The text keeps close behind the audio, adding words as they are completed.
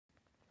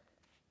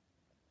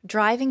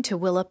Driving to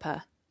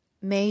Willapa,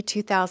 May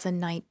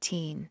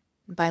 2019,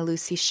 by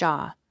Lucy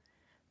Shaw,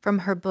 from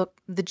her book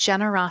The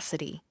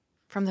Generosity,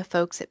 from the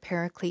folks at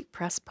Paraclete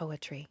Press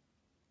Poetry.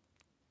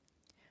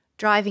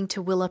 Driving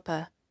to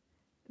Willapa,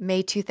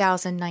 May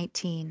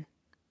 2019.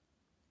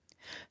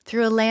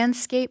 Through a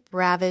landscape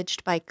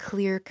ravaged by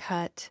clear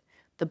cut,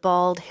 the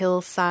bald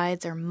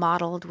hillsides are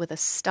mottled with a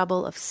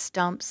stubble of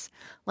stumps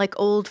like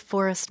old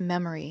forest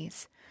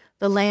memories,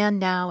 the land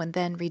now and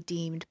then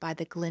redeemed by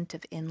the glint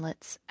of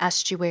inlets,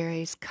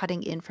 estuaries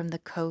cutting in from the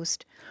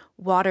coast,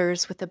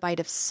 waters with a bite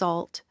of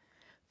salt.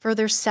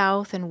 Further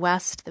south and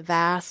west, the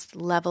vast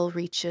level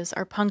reaches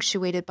are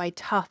punctuated by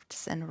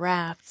tufts and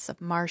rafts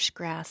of marsh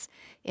grass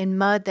in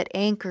mud that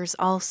anchors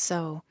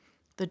also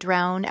the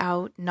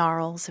drowned-out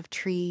gnarls of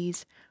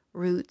trees,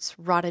 roots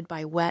rotted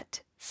by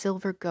wet,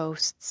 silver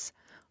ghosts,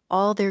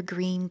 all their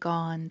green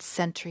gone,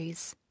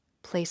 centuries,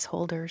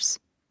 placeholders.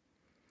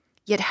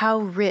 Yet how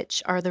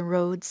rich are the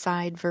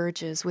roadside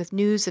verges with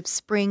news of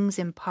spring's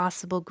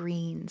impossible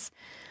greens,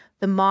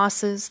 the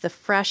mosses, the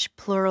fresh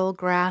plural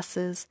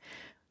grasses,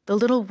 the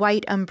little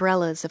white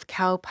umbrellas of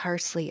cow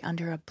parsley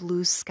under a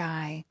blue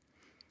sky.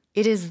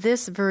 It is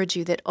this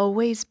verdure that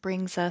always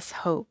brings us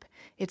hope.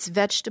 Its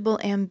vegetable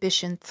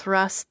ambition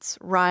thrusts,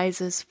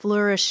 rises,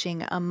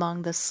 flourishing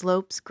among the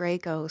slope's gray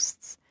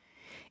ghosts.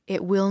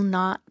 It will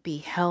not be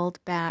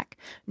held back,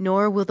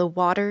 nor will the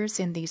waters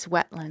in these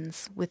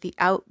wetlands, with the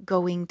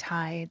outgoing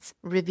tides,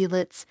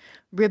 rivulets,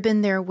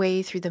 ribbon their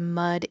way through the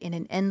mud in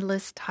an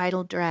endless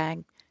tidal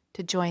drag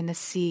to join the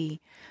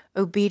sea,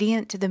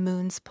 obedient to the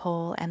moon's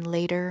pull, and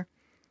later,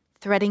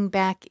 threading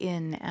back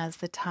in as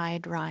the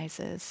tide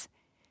rises.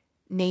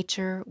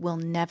 Nature will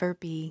never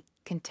be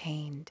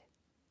contained.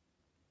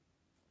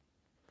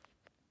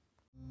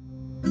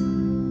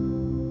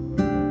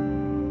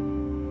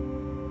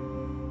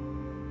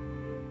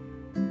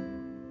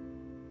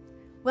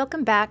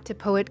 Welcome back to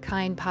Poet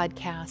Kind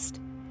Podcast.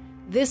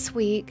 This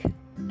week,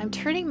 I'm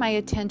turning my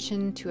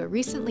attention to a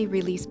recently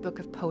released book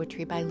of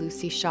poetry by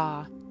Lucy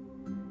Shaw.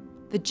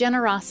 The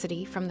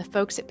Generosity, from the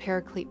folks at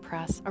Paraclete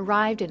Press,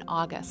 arrived in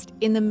August,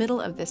 in the middle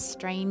of this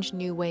strange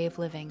new way of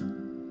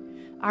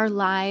living. Our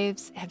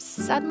lives have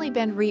suddenly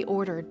been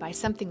reordered by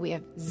something we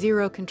have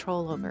zero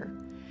control over.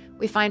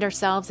 We find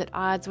ourselves at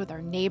odds with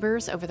our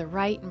neighbors over the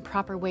right and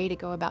proper way to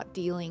go about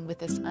dealing with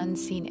this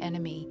unseen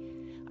enemy.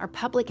 Our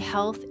public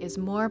health is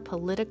more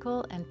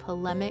political and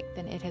polemic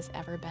than it has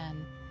ever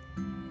been.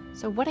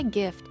 So what a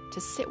gift to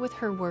sit with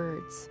her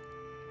words,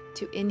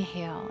 to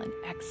inhale and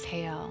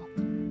exhale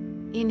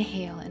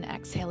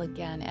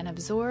again, and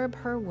absorb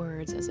her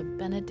words as a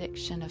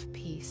benediction of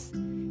peace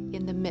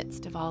in the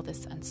midst of all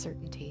this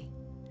uncertainty.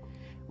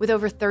 With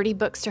over 30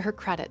 books to her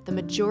credit, the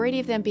majority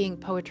of them being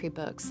poetry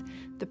books,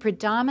 the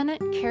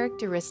predominant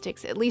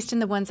characteristics, at least in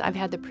the ones I've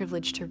had the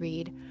privilege to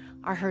read,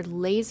 are her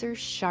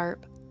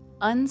laser-sharp,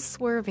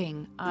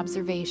 unswerving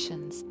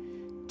observations,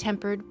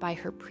 tempered by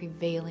her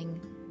prevailing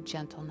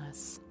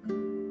gentleness.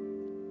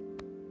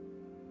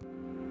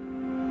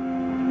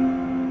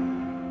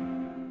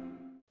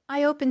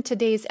 I opened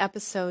today's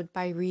episode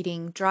by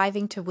reading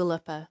Driving to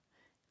Willapa,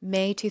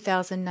 May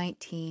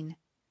 2019.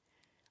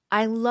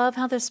 I love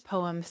how this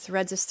poem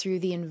threads us through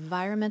the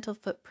environmental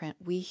footprint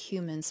we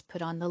humans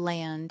put on the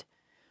land,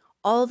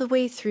 all the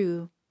way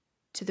through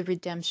to the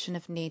redemption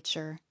of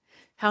nature.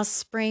 How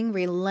spring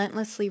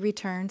relentlessly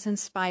returns in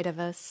spite of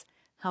us,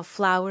 how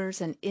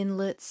flowers and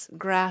inlets,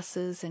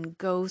 grasses and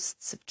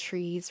ghosts of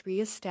trees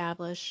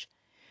reestablish,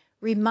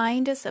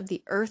 remind us of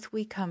the earth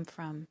we come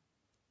from,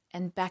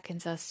 and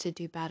beckons us to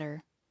do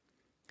better.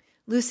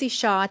 Lucy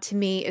Shaw, to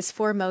me, is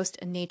foremost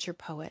a nature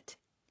poet,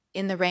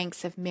 in the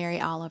ranks of Mary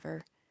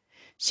Oliver.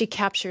 She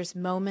captures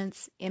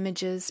moments,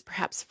 images,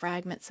 perhaps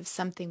fragments of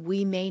something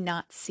we may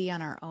not see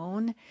on our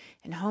own,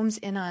 and homes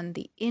in on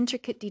the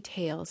intricate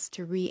details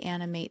to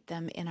reanimate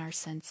them in our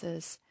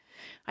senses.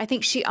 I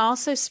think she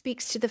also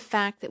speaks to the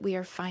fact that we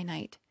are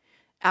finite.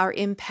 Our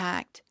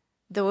impact,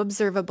 though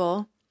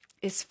observable,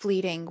 is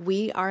fleeting.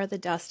 We are the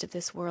dust of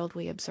this world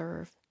we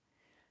observe.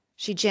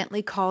 She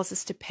gently calls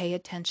us to pay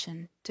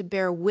attention, to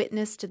bear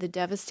witness to the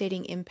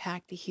devastating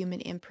impact the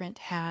human imprint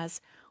has,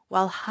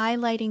 while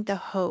highlighting the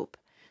hope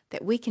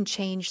that we can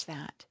change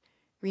that,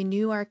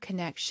 renew our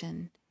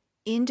connection,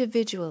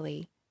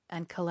 individually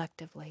and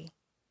collectively.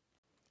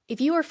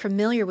 If you are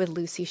familiar with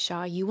Lucy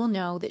Shaw, you will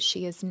know that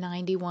she is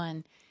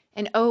 91.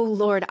 And oh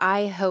Lord,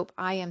 I hope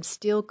I am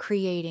still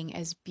creating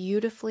as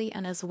beautifully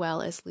and as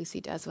well as Lucy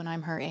does when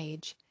I'm her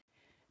age.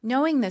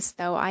 Knowing this,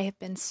 though, I have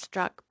been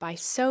struck by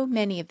so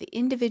many of the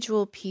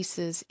individual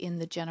pieces in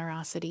The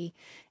Generosity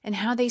and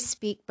how they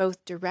speak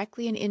both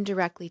directly and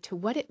indirectly to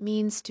what it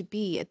means to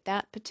be at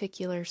that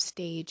particular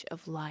stage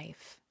of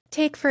life.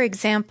 Take, for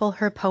example,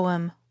 her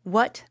poem,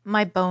 What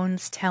My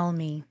Bones Tell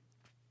Me.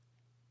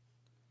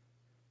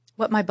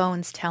 What my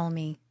bones tell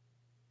me.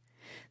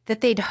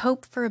 That they'd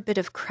hope for a bit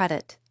of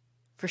credit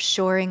for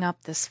shoring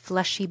up this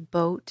fleshy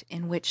boat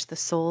in which the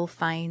soul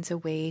finds a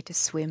way to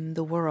swim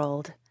the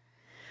world.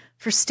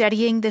 For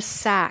steadying this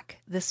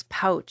sack, this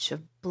pouch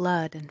of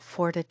blood and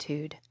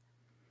fortitude.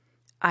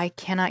 I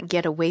cannot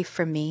get away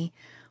from me,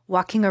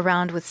 walking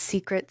around with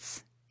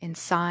secrets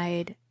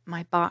inside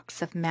my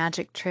box of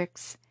magic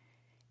tricks,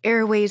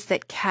 airways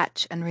that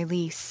catch and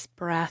release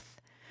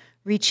breath,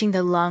 reaching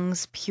the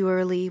lungs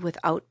purely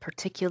without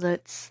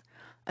particulates,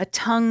 a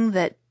tongue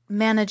that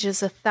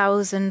manages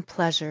 1,000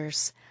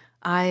 pleasures,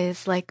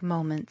 eyes like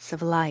moments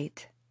of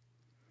light.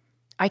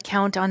 I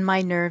count on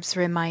my nerves'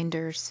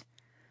 reminders.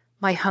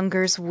 My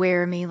hungers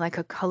wear me like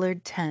a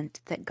colored tent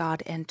that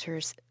God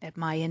enters at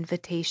my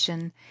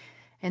invitation,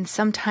 and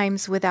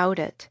sometimes without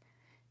it,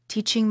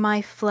 teaching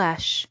my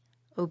flesh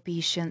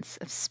obeisance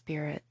of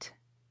spirit.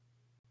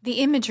 The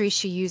imagery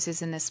she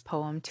uses in this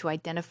poem to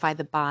identify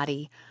the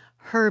body,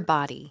 her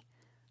body,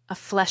 a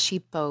fleshy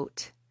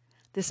boat,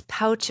 this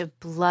pouch of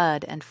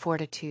blood and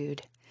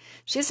fortitude.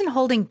 She isn't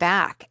holding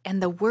back,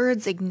 and the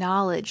words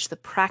acknowledge the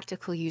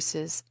practical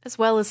uses as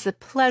well as the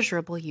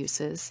pleasurable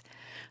uses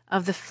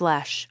of the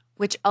flesh,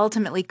 which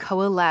ultimately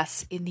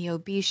coalesce in the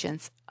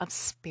obeisance of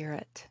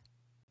spirit.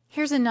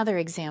 Here's another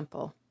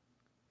example.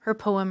 Her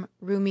poem,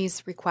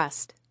 Rumi's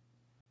Request.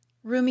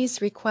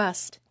 Rumi's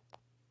Request.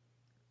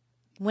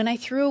 When I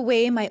threw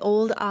away my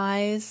old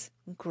eyes,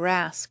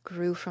 grass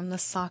grew from the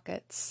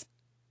sockets.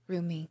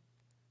 Rumi.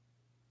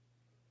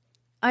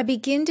 I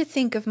begin to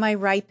think of my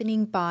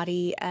ripening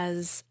body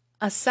as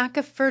a sack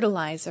of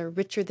fertilizer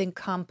richer than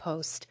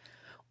compost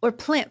or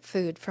plant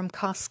food from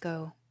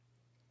Costco.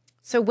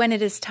 So when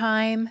it is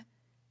time,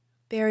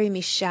 bury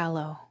me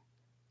shallow,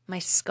 my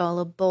skull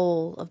a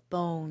bowl of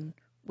bone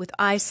with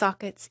eye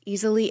sockets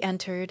easily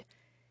entered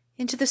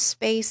into the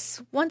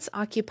space once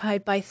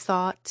occupied by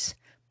thought,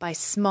 by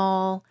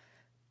small,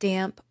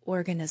 damp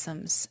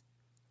organisms.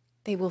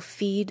 They will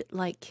feed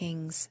like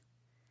kings.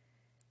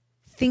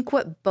 Think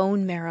what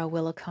bone marrow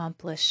will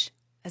accomplish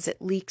as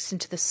it leaks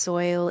into the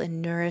soil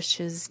and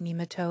nourishes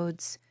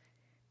nematodes.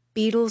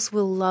 Beetles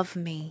will love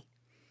me.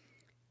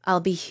 I'll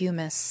be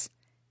humus.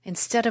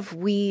 Instead of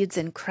weeds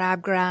and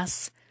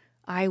crabgrass,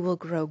 I will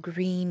grow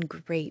green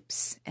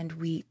grapes and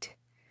wheat.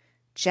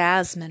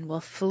 Jasmine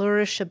will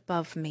flourish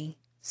above me,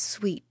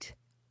 sweet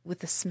with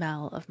the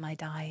smell of my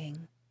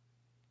dying.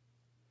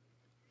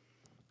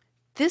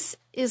 This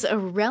is a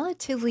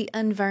relatively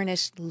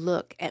unvarnished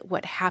look at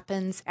what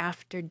happens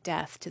after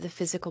death to the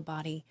physical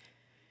body.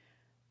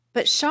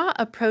 But Shaw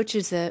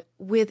approaches it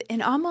with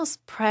an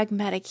almost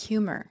pragmatic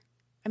humor.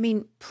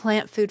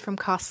 Plant food from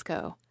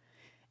Costco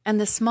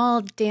and the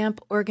small, damp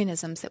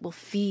organisms that will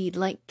feed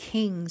like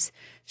kings.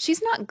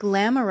 She's not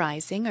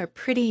glamorizing or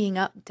prettying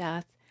up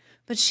death,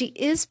 but she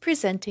is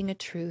presenting a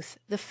truth,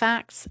 the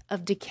facts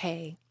of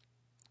decay.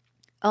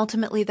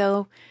 Ultimately,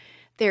 though,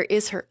 there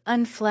is her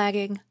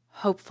unflagging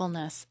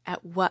hopefulness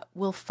at what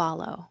will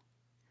follow.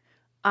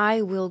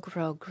 I will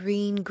grow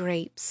green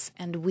grapes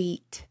and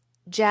wheat.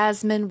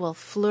 Jasmine will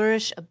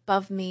flourish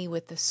above me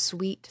with the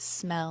sweet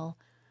smell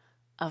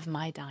of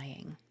my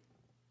dying.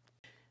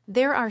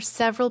 There are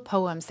several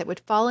poems that would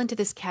fall into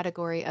this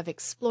category of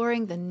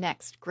exploring the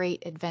next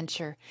great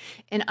adventure.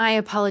 And I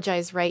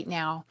apologize right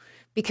now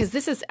because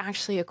this is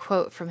actually a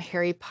quote from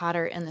Harry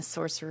Potter and the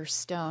Sorcerer's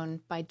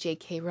Stone by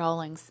J.K.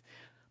 Rowling.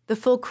 The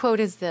full quote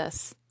is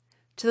this: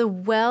 "To the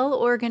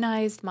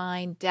well-organized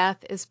mind,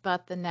 death is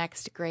but the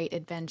next great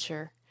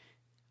adventure."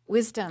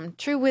 Wisdom,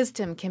 true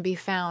wisdom, can be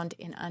found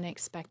in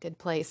unexpected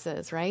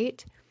places,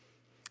 right?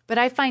 But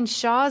I find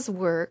Shaw's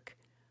work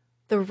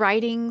the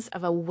writings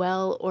of a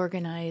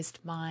well-organized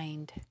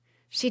mind.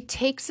 She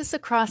takes us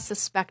across the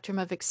spectrum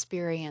of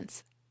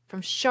experience,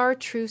 from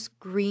chartreuse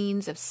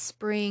greens of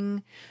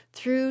spring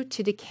through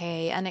to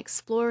decay, and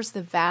explores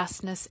the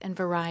vastness and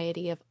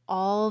variety of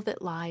all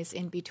that lies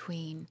in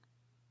between.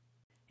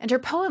 And her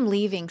poem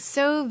Leaving,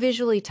 so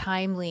visually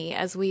timely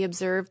as we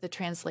observe the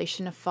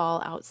translation of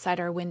fall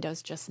outside our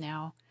windows just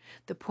now,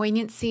 the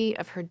poignancy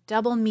of her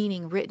double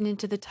meaning written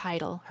into the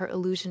title, her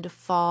allusion to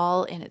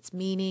fall and its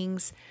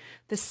meanings,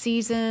 the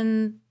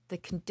season, the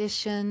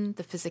condition,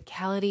 the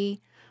physicality,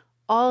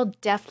 all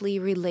deftly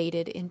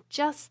related in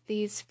just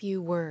these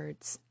few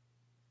words.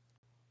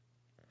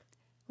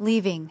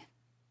 Leaving.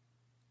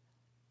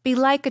 Be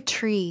like a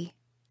tree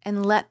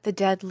and let the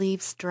dead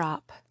leaves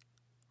drop.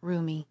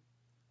 Rumi.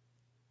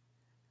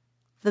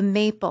 The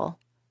maple,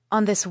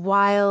 on this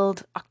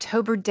wild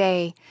October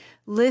day,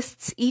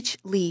 lists each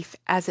leaf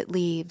as it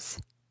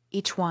leaves,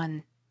 each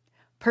one,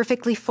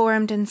 perfectly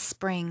formed in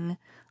spring,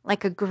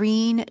 like a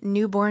green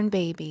newborn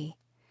baby,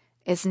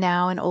 is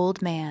now an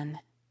old man,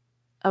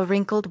 a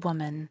wrinkled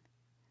woman.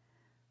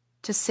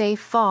 To say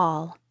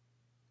fall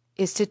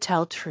is to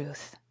tell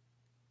truth.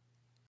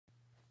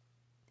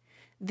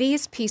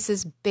 These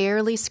pieces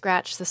barely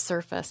scratch the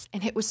surface,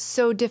 and it was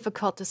so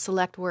difficult to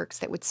select works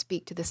that would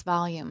speak to this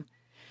volume.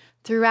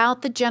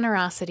 Throughout the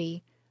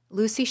generosity,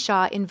 Lucy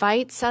Shaw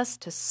invites us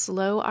to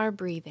slow our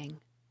breathing,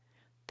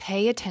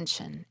 pay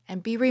attention,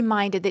 and be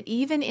reminded that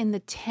even in the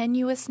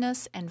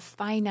tenuousness and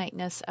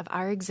finiteness of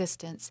our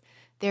existence,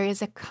 there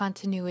is a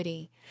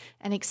continuity,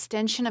 an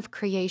extension of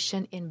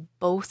creation in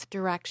both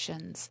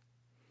directions.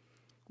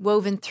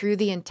 Woven through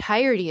the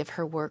entirety of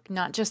her work,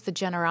 not just the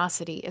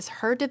generosity, is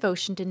her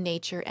devotion to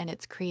nature and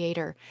its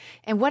creator,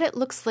 and what it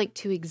looks like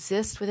to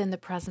exist within the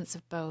presence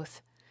of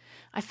both.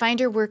 I find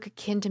her work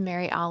akin to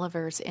Mary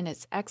Oliver's in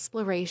its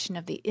exploration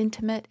of the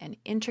intimate and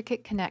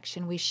intricate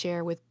connection we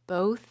share with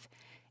both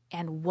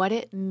and what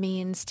it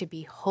means to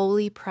be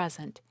wholly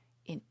present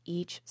in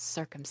each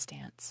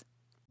circumstance.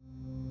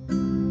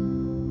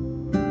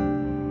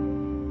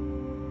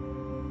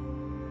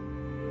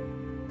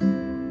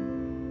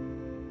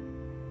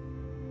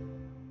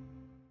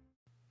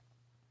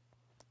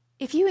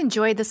 If you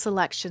enjoyed the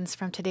selections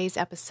from today's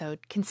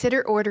episode,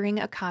 consider ordering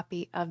a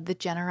copy of The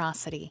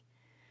Generosity.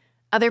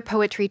 Other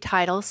poetry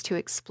titles to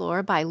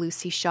explore by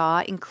Lucy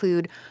Shaw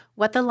include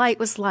What the Light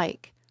Was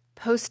Like,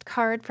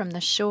 Postcard from the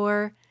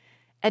Shore,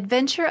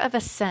 Adventure of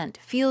Ascent,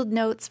 Field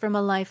Notes from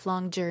a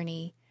Lifelong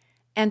Journey,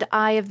 and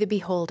Eye of the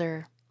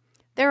Beholder.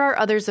 There are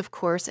others, of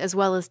course, as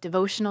well as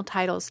devotional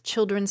titles,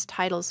 children's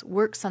titles,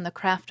 works on the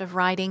craft of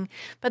writing,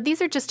 but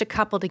these are just a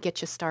couple to get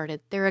you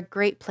started. They're a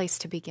great place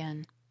to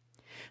begin.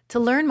 To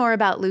learn more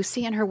about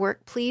Lucy and her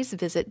work, please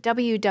visit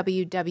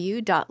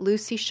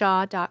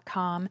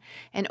www.lucyshaw.com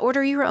and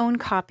order your own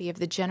copy of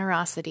The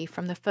Generosity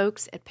from the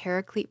folks at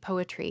Paraclete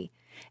Poetry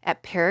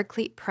at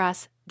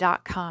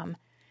paracletepress.com,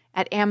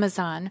 at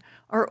Amazon,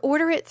 or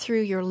order it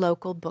through your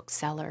local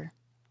bookseller.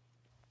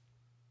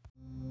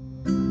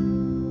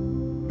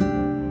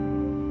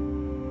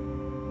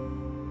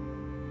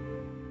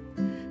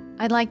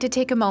 I'd like to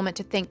take a moment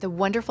to thank the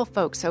wonderful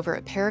folks over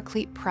at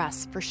Paraclete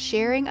Press for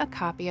sharing a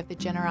copy of The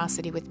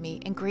Generosity with me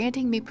and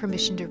granting me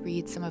permission to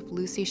read some of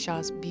Lucy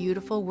Shaw's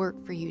beautiful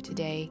work for you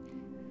today.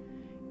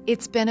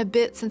 It's been a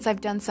bit since I've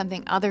done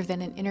something other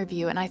than an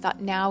interview, and I thought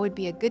now would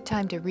be a good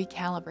time to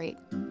recalibrate,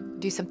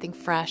 do something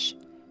fresh,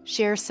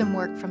 share some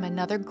work from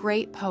another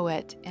great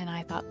poet, and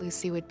I thought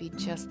Lucy would be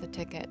just the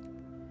ticket.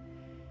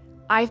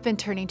 I've been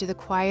turning to the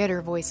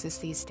quieter voices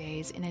these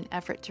days in an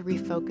effort to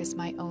refocus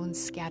my own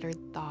scattered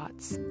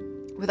thoughts.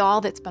 With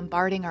all that's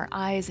bombarding our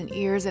eyes and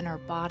ears and our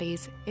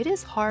bodies, it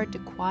is hard to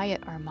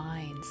quiet our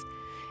minds.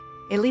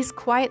 At least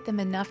quiet them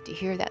enough to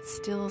hear that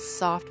still,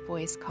 soft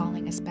voice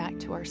calling us back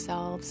to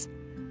ourselves.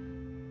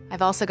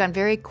 I've also gone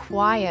very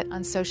quiet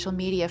on social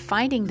media,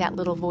 finding that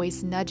little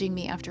voice nudging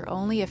me after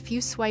only a few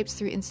swipes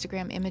through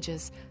Instagram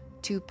images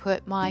to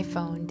put my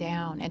phone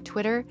down. And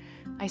Twitter,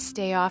 I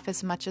stay off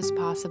as much as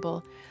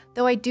possible,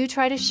 though I do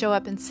try to show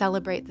up and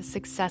celebrate the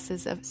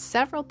successes of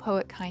several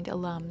Poet Kind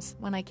alums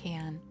when I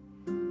can.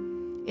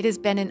 It has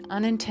been an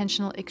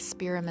unintentional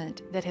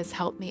experiment that has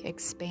helped me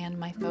expand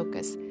my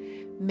focus,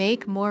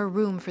 make more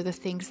room for the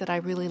things that I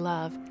really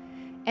love,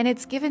 and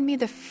it's given me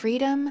the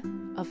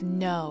freedom of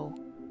no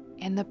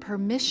and the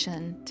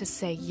permission to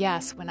say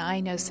yes when I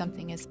know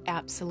something is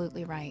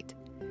absolutely right.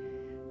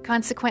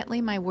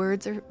 Consequently, my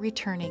words are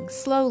returning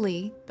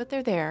slowly, but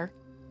they're there.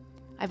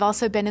 I've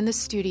also been in the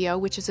studio,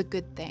 which is a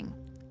good thing,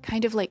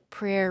 kind of like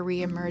prayer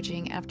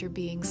re-emerging after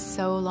being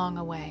so long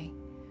away.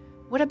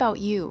 What about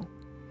you?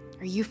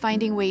 Are you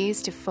finding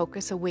ways to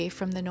focus away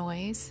from the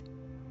noise?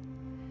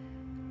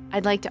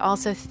 I'd like to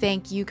also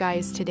thank you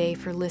guys today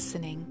for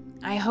listening.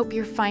 I hope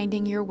you're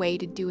finding your way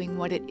to doing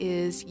what it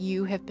is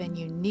you have been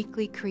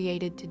uniquely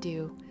created to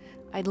do.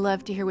 I'd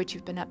love to hear what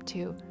you've been up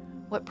to,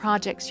 what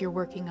projects you're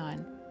working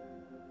on,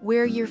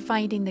 where you're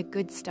finding the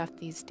good stuff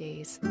these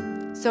days.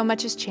 So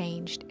much has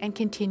changed and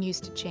continues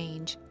to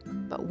change,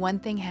 but one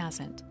thing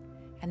hasn't,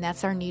 and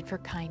that's our need for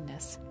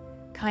kindness.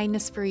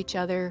 Kindness for each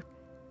other,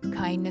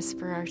 kindness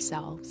for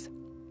ourselves.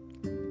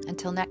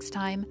 Until next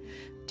time,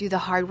 do the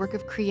hard work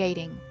of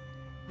creating,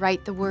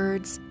 write the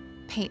words,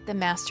 paint the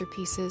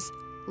masterpieces,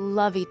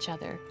 love each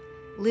other,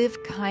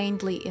 live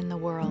kindly in the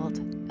world,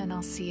 and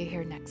I'll see you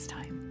here next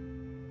time.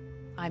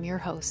 I'm your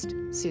host,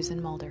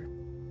 Susan Mulder.